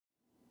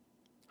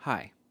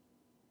Hi,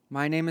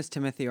 my name is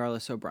Timothy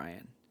Arliss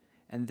O'Brien,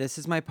 and this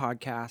is my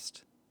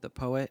podcast, The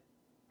Poet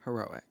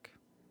Heroic.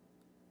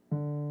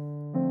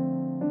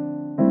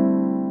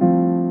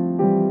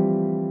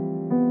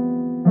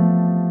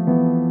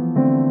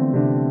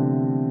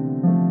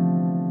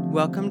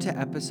 Welcome to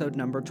episode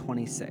number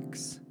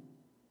 26.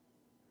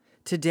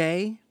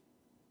 Today,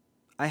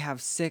 I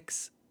have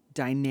 6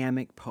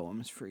 dynamic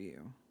poems for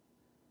you.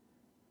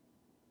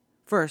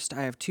 First,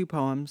 I have 2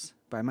 poems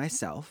by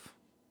myself.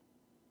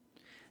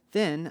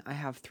 Then, I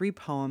have 3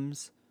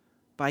 poems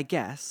by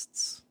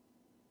guests,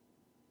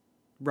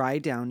 Rye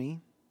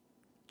Downey,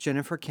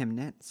 Jennifer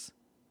Kimnitz,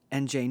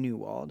 and Jay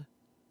Newwald.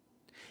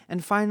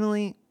 And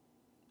finally,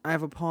 I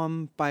have a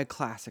poem by a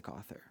classic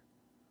author,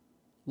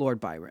 Lord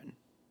Byron.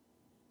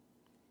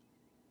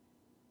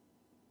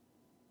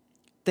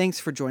 Thanks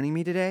for joining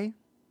me today.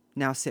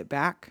 Now sit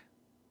back,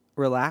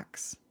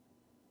 relax,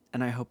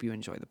 and I hope you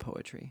enjoy the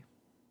poetry.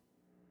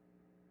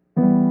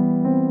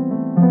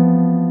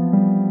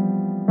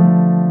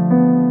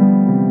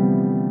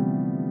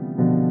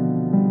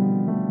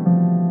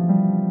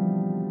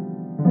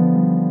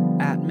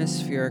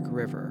 Atmospheric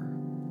River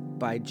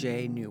by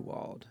Jay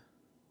Newwald.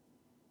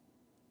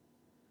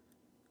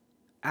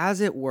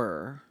 As it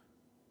were,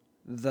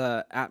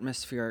 the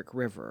atmospheric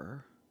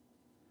river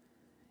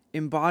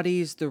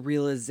embodies the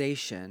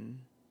realization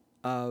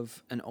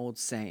of an old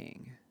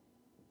saying: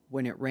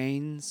 when it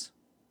rains,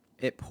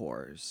 it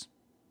pours.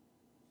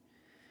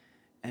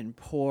 And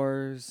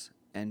pours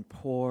and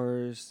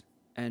pours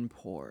and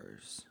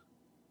pours.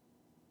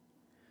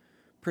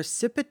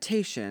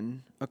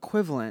 Precipitation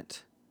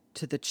equivalent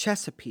to the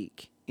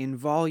Chesapeake in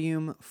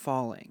volume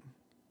falling.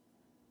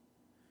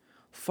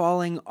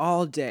 Falling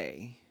all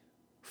day.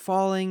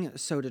 Falling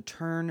so to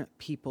turn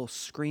people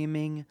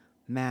screaming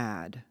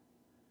mad.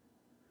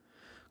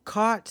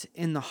 Caught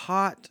in the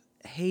hot,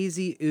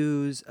 hazy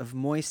ooze of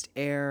moist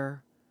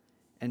air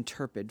and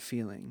turpid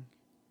feeling.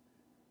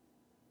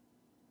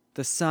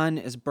 The sun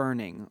is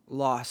burning,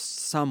 lost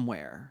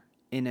somewhere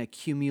in a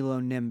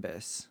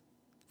cumulonimbus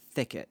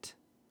thicket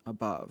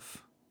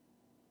above.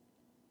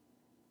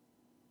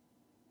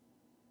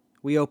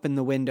 We open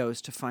the windows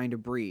to find a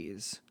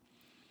breeze,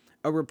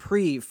 a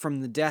reprieve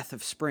from the death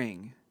of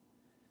spring.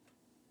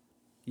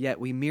 Yet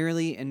we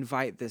merely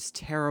invite this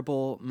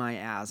terrible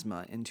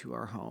miasma into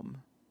our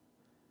home.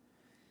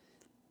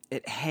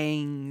 It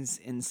hangs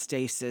in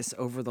stasis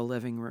over the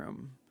living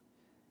room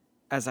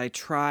as I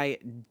try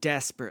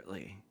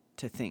desperately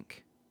to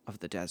think of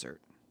the desert.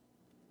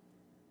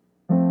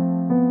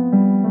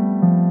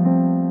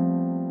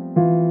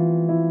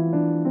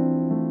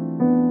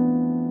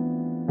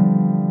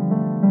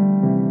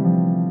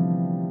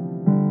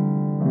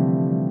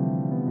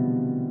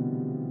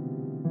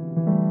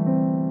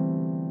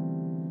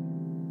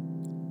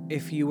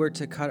 If You Were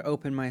to Cut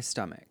Open My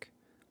Stomach,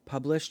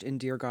 published in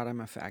Dear God,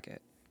 I'm a Faggot,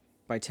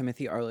 by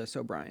Timothy Arliss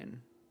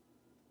O'Brien.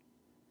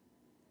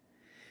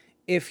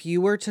 If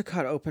you were to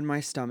cut open my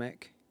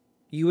stomach,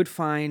 you would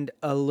find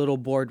a little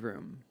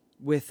boardroom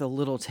with a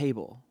little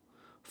table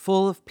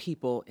full of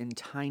people in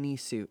tiny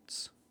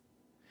suits.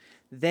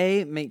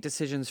 They make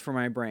decisions for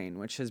my brain,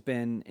 which has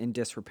been in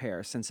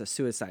disrepair since a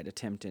suicide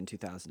attempt in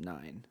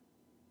 2009.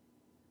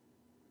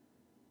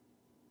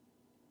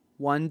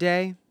 One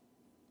day,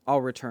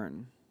 I'll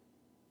return.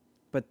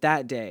 But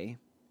that day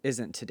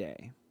isn't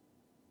today.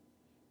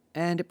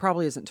 And it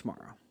probably isn't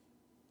tomorrow.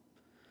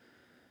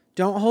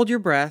 Don't hold your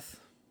breath.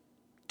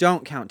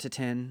 Don't count to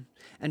 10.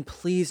 And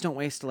please don't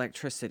waste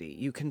electricity.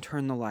 You can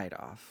turn the light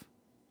off.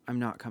 I'm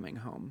not coming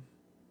home.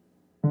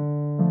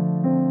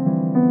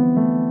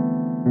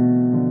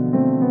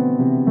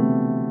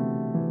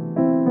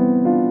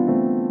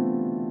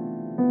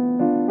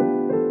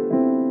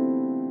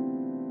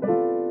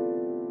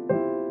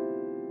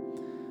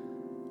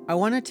 I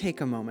want to take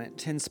a moment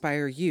to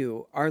inspire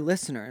you, our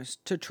listeners,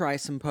 to try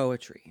some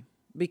poetry,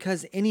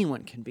 because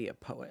anyone can be a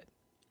poet.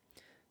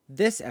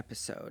 This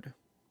episode,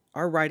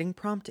 our writing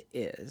prompt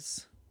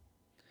is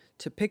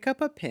to pick up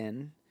a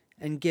pen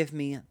and give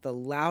me the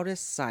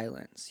loudest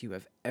silence you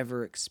have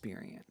ever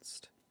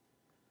experienced.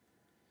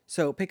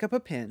 So pick up a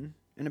pen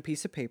and a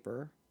piece of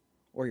paper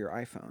or your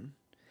iPhone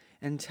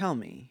and tell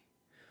me,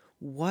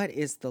 what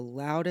is the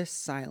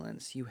loudest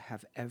silence you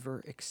have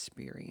ever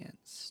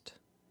experienced?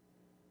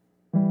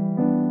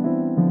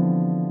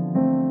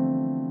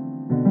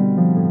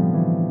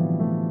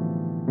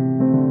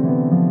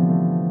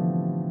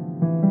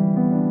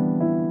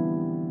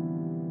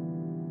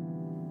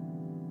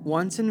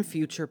 Once and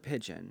Future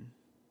Pigeon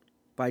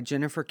by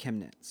Jennifer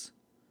Kimnitz,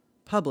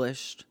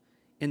 published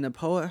in the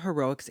Poet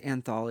Heroics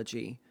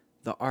anthology,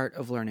 The Art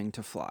of Learning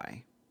to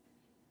Fly.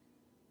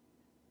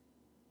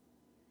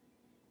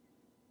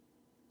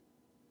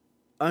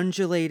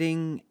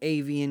 Undulating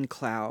avian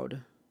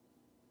cloud,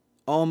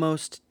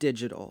 almost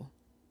digital.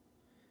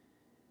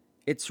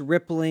 Its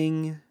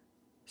rippling,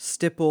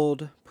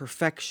 stippled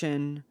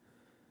perfection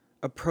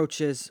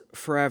approaches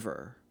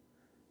forever,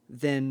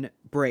 then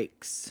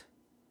breaks.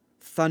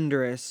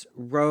 Thunderous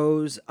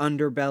rose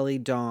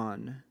underbelly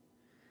dawn,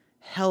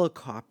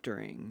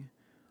 helicoptering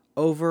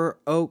over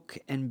oak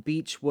and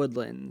beech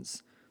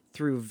woodlands,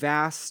 through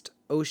vast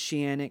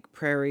oceanic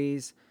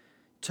prairies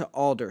to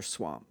alder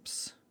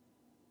swamps.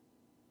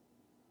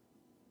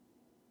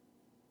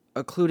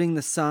 Occluding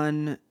the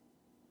sun,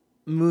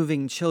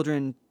 moving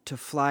children to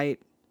flight,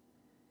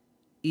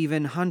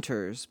 even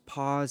hunters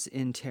pause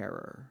in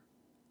terror.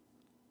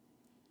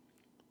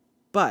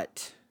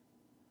 But,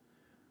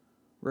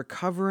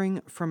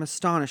 recovering from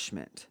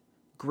astonishment,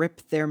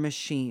 grip their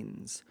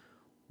machines,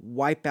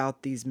 wipe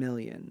out these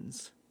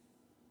millions,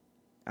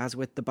 as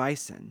with the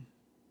bison.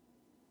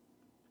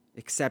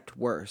 Except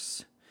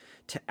worse,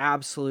 to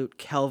absolute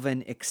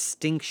Kelvin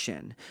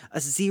extinction, a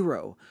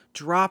zero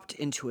dropped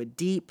into a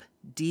deep,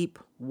 deep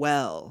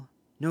well.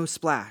 No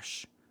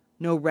splash,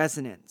 no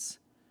resonance,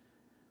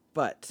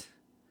 but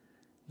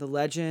the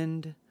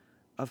legend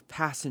of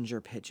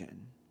passenger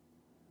pigeon.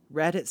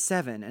 Read at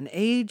 7, an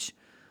age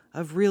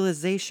of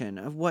realization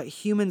of what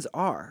humans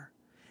are,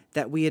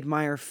 that we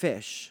admire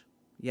fish,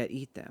 yet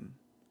eat them.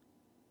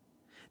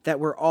 That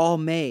we're all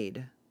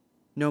made,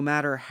 no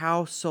matter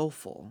how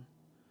soulful,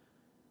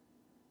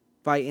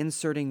 by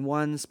inserting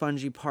one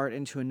spongy part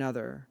into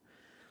another.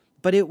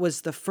 But it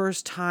was the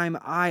first time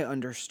I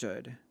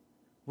understood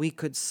we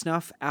could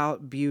snuff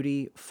out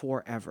beauty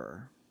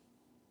forever.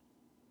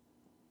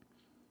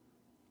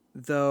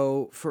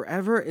 Though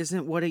forever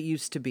isn't what it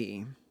used to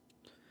be.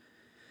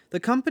 The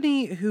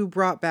company who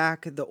brought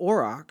back the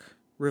auroch,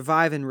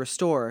 Revive and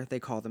Restore, they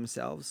call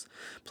themselves,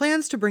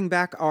 plans to bring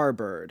back our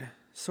bird,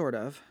 sort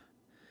of,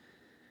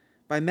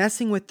 by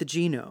messing with the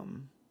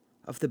genome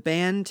of the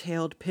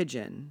band-tailed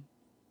pigeon,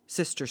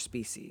 sister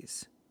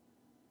species.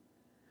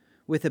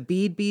 With a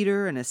bead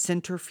beater and a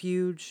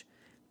centrifuge,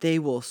 they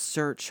will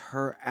search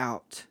her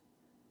out.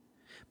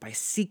 By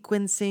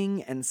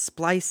sequencing and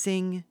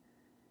splicing,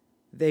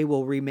 they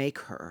will remake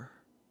her,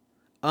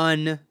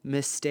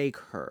 unmistake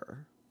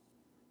her.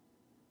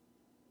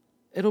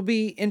 It'll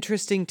be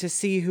interesting to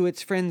see who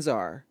its friends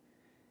are,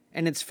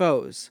 and its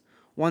foes,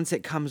 once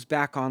it comes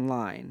back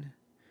online.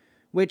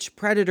 Which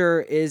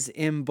predator is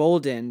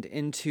emboldened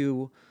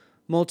into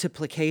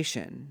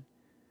multiplication?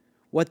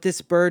 What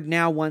this bird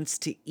now wants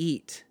to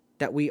eat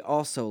that we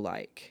also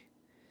like,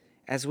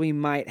 as we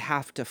might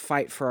have to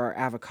fight for our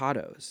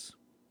avocados.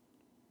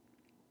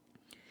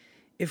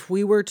 If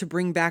we were to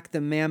bring back the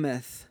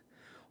mammoth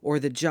or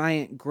the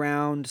giant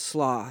ground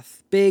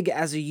sloth, big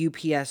as a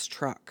UPS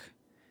truck,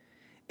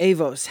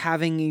 avos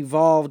having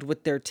evolved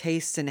with their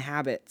tastes and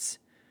habits,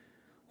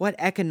 what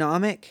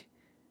economic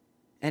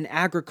and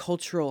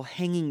agricultural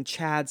hanging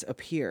chads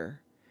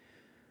appear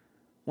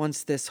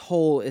once this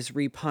hole is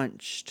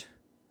repunched?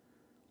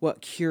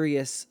 What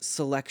curious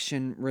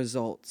selection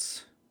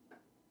results?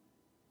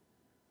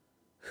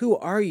 Who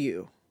are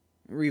you,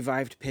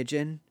 revived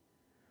pigeon?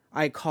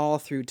 I call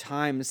through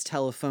time's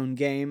telephone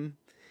game,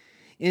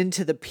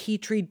 into the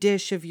petri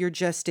dish of your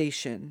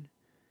gestation.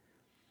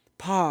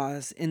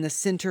 Pause in the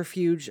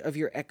centrifuge of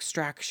your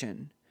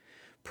extraction,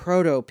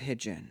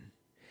 proto-pigeon,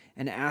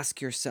 and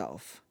ask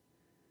yourself,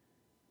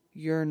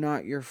 you're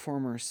not your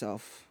former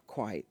self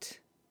quite.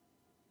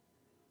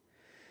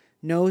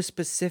 No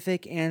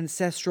specific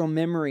ancestral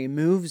memory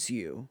moves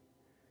you.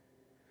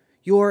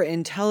 Your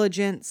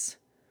intelligence,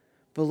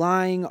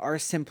 belying our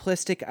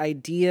simplistic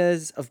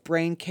ideas of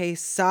brain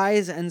case,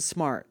 size, and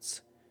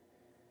smarts.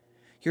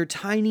 Your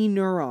tiny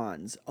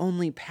neurons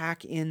only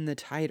pack in the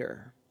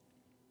tighter.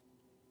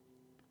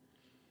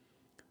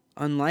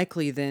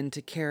 Unlikely, then,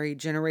 to carry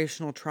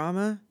generational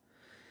trauma?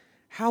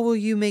 How will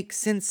you make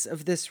sense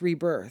of this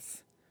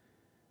rebirth?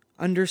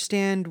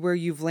 Understand where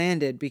you've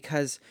landed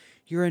because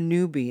you're a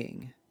new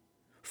being,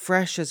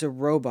 fresh as a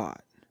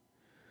robot.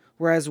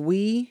 Whereas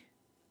we,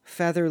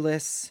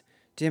 featherless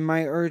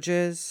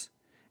demiurges,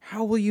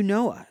 how will you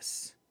know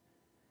us?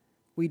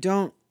 We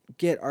don't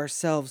get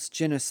ourselves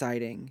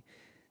genociding,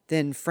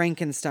 then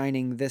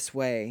Frankensteining this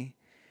way,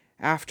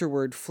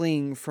 afterward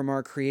fleeing from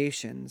our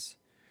creations,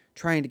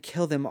 trying to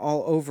kill them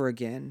all over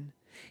again.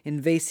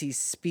 Invasive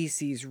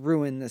species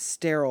ruin the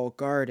sterile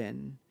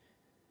garden.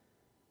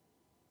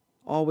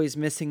 Always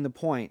missing the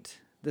point,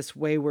 this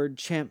wayward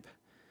chimp.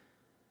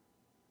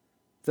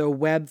 Though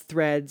web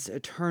threads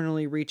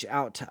eternally reach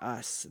out to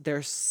us, their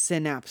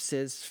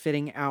synapses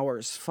fitting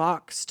ours,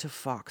 fox to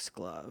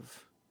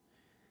foxglove.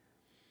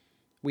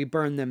 We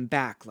burn them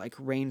back like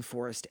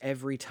rainforest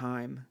every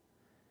time.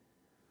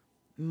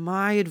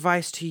 My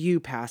advice to you,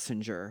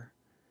 passenger,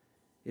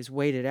 is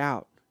wait it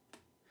out.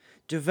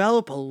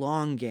 Develop a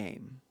long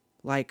game,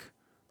 like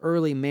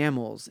early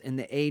mammals in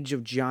the age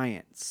of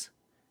giants.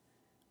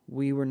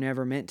 We were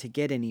never meant to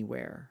get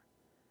anywhere.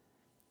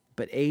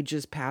 But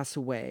ages pass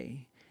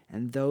away,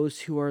 and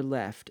those who are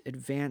left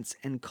advance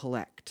and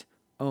collect,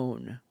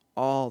 own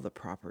all the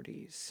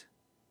properties.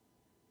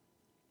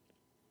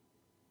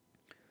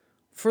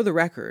 For the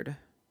record,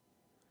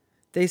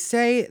 they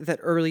say that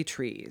early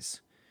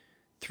trees,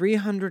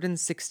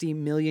 360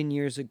 million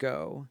years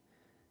ago,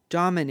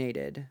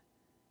 dominated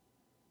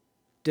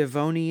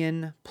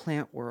Devonian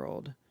plant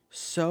world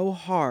so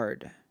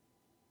hard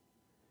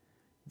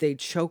they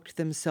choked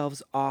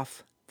themselves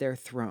off their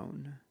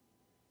throne.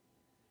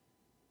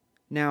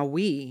 Now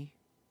we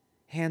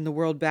hand the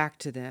world back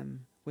to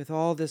them with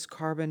all this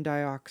carbon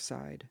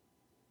dioxide.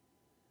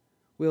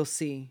 We'll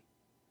see,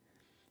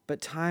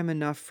 but time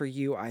enough for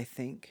you, I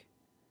think,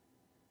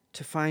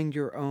 to find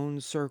your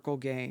own circle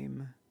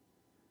game.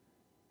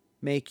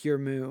 Make your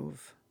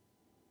move.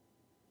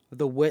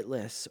 The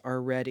witless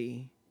are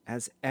ready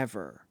as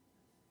ever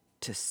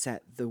to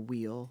set the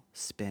wheel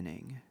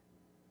spinning.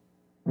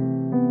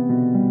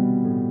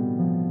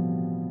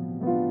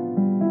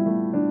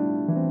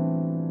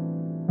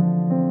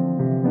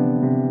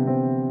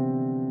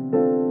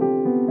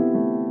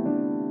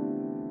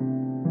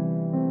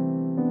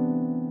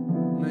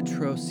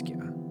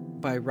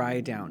 Matroska by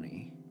Rye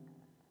Downey.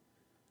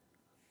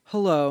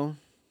 Hello,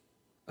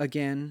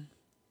 again.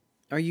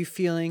 Are you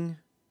feeling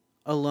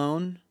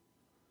alone,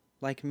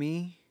 like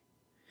me?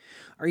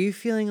 Are you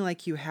feeling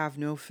like you have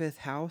no fifth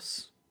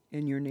house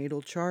in your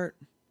natal chart?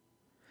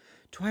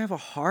 Do I have a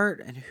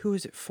heart, and who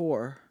is it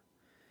for?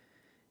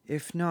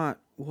 If not,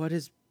 what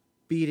is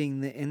beating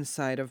the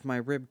inside of my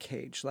rib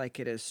cage like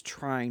it is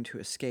trying to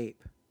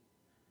escape?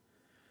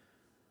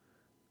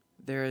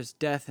 There is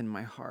death in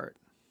my heart,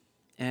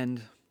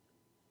 and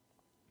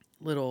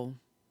little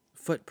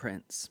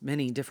footprints,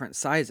 many different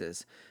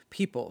sizes,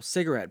 people,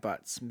 cigarette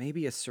butts,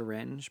 maybe a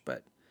syringe,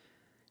 but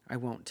I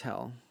won't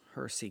tell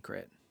her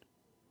secret.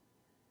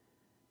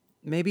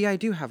 Maybe I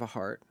do have a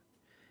heart.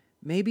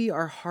 Maybe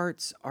our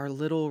hearts are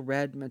little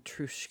red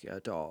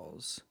Matrushka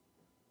dolls.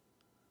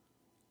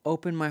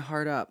 Open my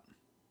heart up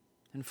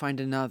and find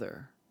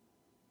another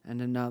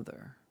and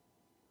another.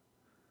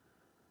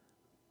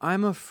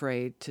 I'm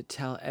afraid to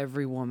tell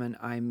every woman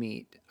I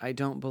meet I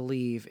don't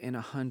believe in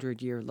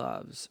 100-year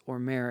loves or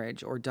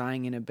marriage or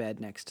dying in a bed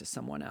next to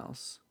someone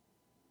else.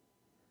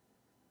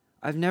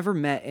 I've never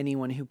met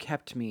anyone who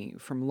kept me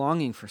from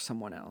longing for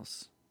someone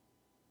else.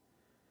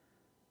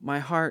 My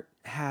heart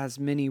has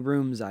many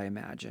rooms, I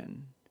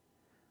imagine.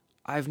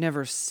 I've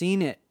never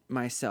seen it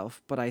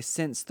myself, but I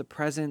sense the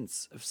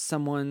presence of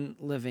someone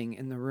living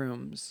in the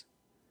rooms.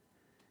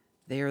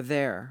 They are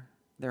there,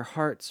 their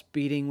hearts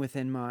beating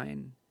within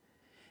mine,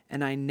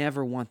 and I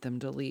never want them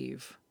to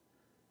leave.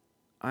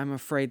 I'm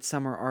afraid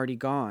some are already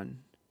gone.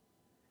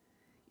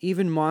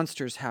 Even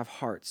monsters have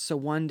hearts, so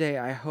one day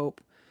I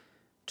hope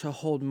to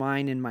hold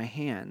mine in my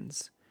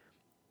hands.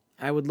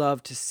 I would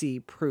love to see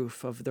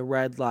proof of the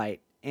red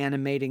light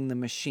animating the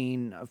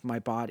machine of my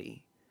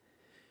body.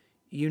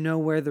 You know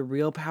where the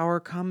real power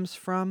comes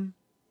from,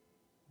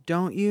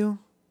 don't you?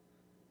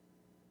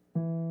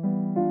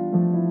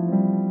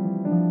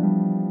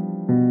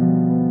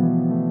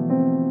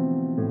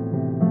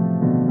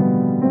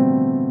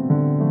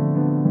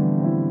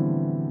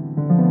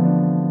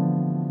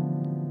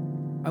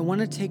 I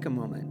want to take a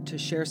moment to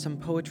share some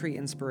poetry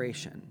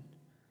inspiration.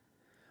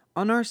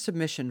 On our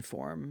submission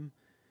form,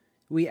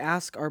 we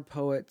ask our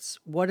poets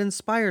what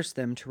inspires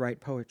them to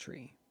write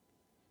poetry.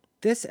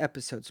 This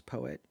episode's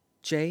poet,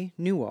 J.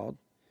 Newald,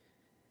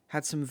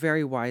 had some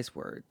very wise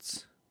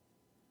words.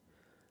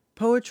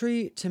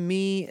 Poetry, to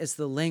me, is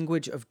the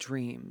language of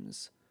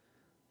dreams.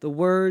 The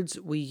words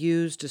we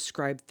use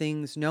describe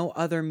things no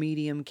other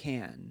medium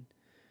can.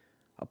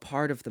 A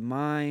part of the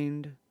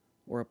mind,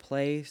 or a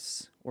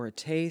place, or a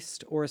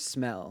taste, or a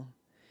smell.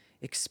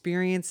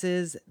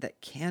 Experiences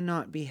that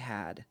cannot be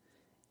had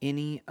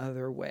any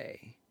other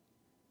way.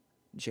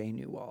 J.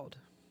 Newald.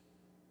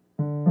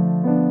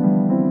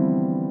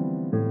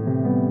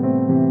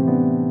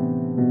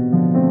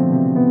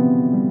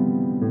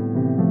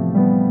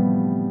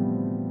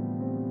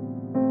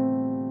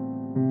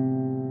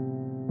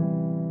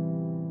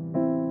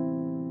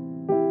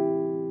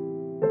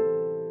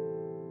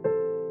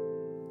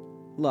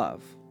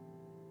 Love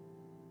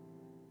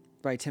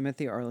by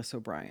Timothy Arliss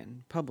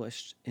O'Brien,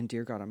 published in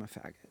Dear God, I'm a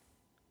Faggot.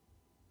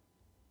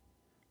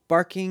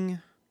 Barking,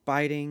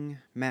 biting,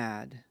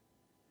 mad,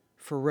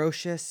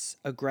 ferocious,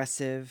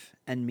 aggressive,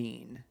 and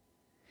mean.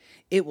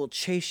 It will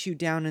chase you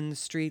down in the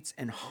streets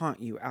and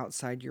haunt you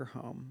outside your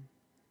home.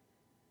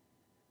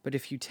 But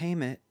if you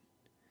tame it,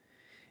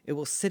 it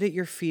will sit at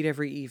your feet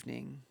every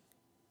evening.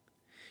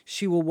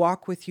 She will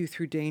walk with you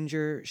through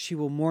danger, she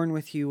will mourn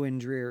with you when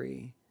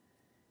dreary,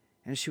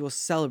 and she will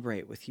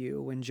celebrate with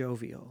you when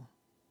jovial.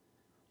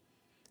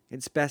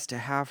 It's best to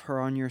have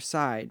her on your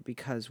side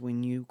because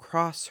when you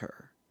cross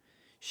her,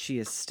 she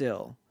is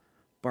still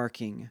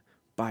barking,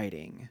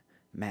 biting,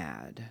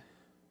 mad.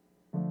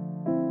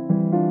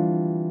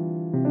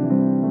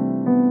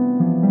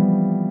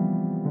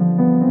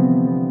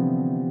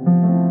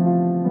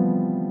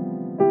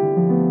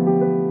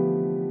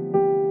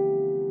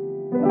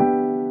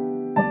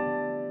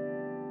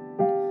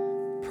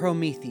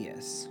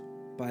 Prometheus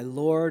by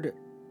Lord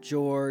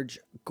George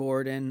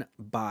Gordon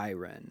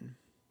Byron.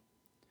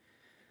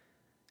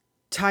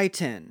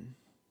 Titan,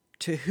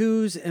 to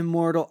whose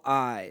immortal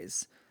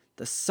eyes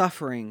the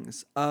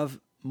sufferings of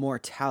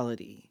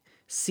mortality,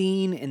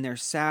 seen in their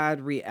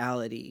sad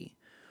reality,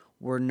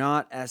 were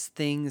not as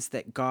things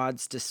that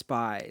gods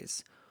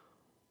despise.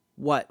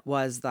 What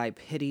was thy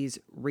pity's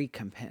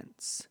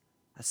recompense?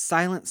 A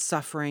silent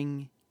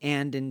suffering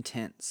and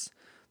intense,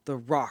 the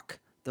rock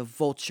the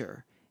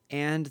vulture,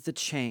 and the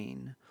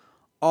chain,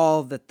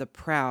 all that the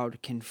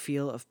proud can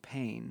feel of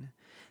pain,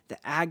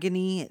 the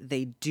agony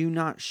they do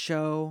not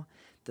show,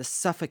 the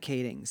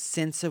suffocating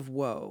sense of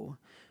woe,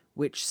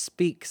 which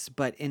speaks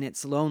but in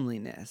its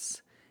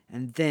loneliness,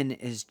 and then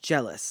is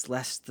jealous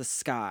lest the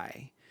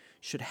sky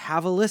should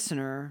have a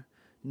listener,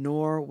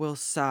 nor will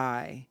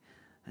sigh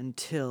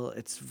until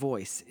its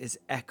voice is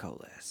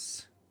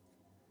echoless.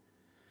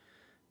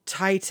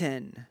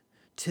 Titan,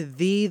 to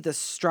thee the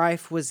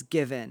strife was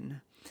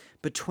given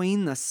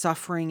between the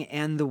suffering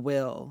and the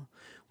will,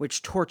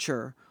 which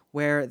torture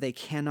where they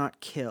cannot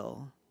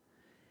kill,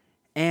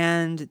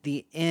 and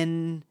the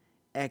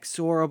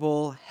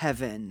inexorable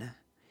heaven,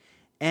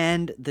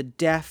 and the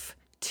deaf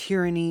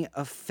tyranny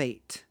of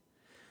fate,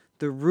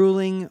 the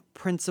ruling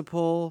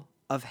principle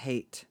of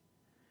hate,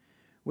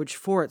 which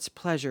for its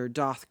pleasure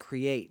doth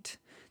create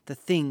the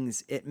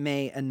things it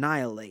may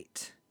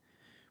annihilate,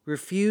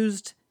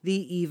 refused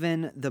thee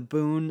even the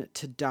boon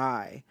to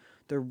die,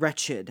 the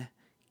wretched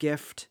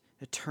gift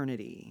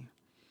eternity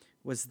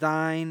was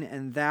thine,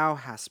 and thou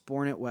hast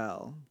borne it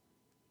well.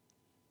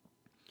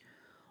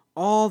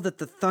 All that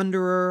the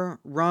thunderer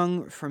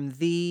wrung from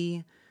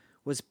thee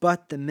was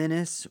but the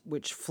menace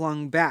which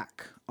flung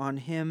back on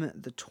him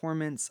the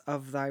torments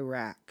of thy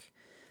rack,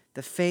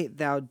 the fate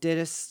thou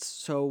didst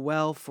so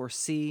well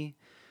foresee,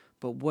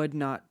 but would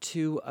not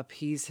to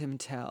appease him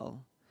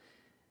tell.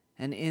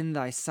 And in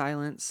thy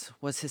silence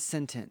was his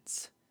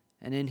sentence,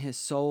 and in his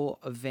soul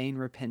a vain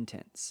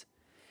repentance,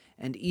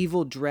 and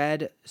evil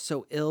dread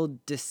so ill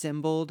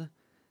dissembled,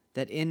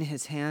 that in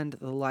his hand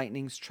the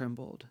lightnings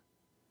trembled.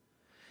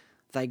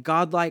 Thy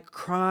godlike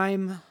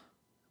crime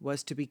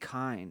was to be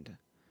kind,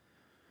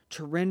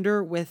 to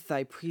render with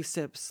thy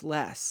precepts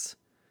less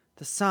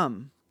the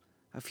sum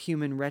of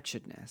human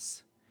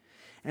wretchedness,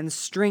 and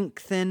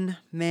strengthen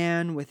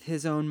man with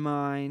his own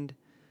mind,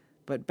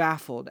 but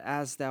baffled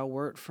as thou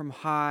wert from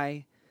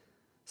high,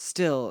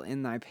 still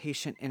in thy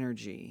patient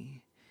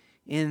energy,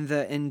 in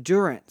the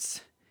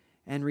endurance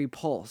and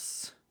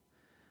repulse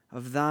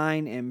of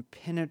thine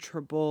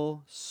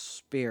impenetrable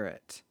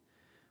spirit,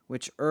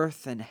 which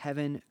earth and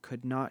heaven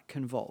could not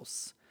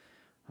convulse,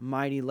 a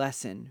mighty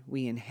lesson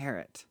we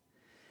inherit.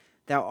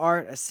 Thou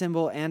art a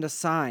symbol and a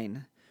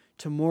sign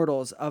to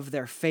mortals of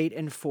their fate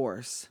and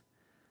force.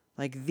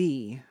 Like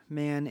thee,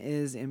 man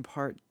is in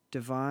part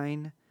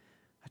divine,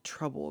 a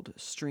troubled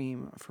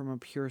stream from a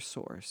pure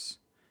source.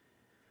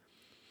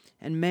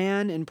 And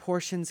man in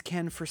portions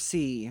can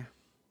foresee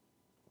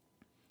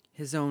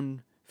his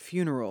own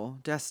funeral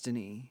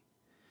destiny,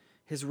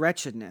 his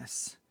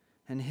wretchedness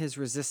and his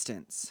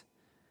resistance,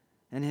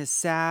 and his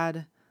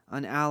sad,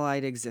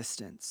 unallied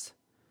existence,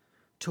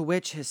 to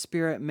which his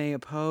spirit may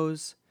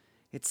oppose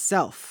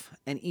itself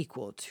and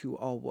equal to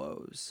all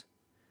woes.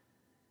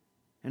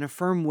 And a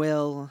firm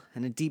will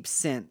and a deep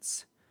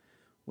sense,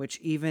 which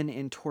even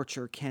in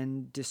torture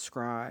can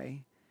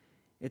descry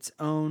its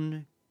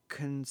own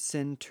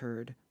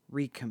concentered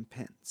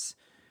recompense,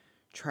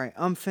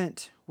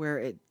 triumphant where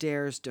it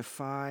dares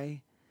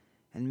defy,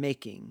 and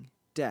making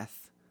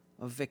death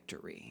a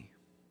victory.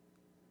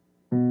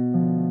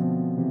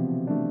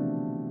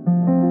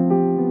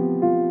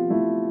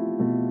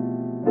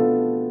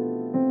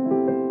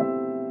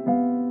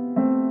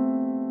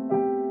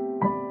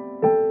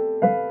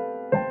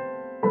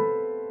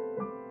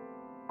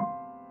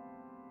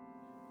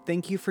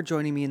 Thank you for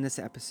joining me in this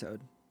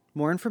episode.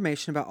 More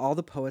information about all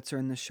the poets are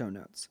in the show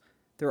notes.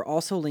 There are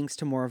also links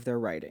to more of their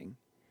writing.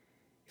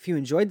 If you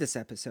enjoyed this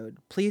episode,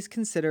 please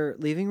consider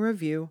leaving a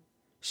review,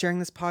 sharing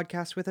this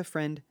podcast with a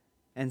friend,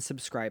 and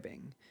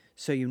subscribing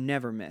so you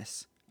never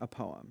miss a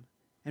poem.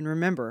 And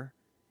remember,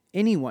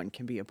 anyone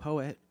can be a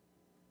poet.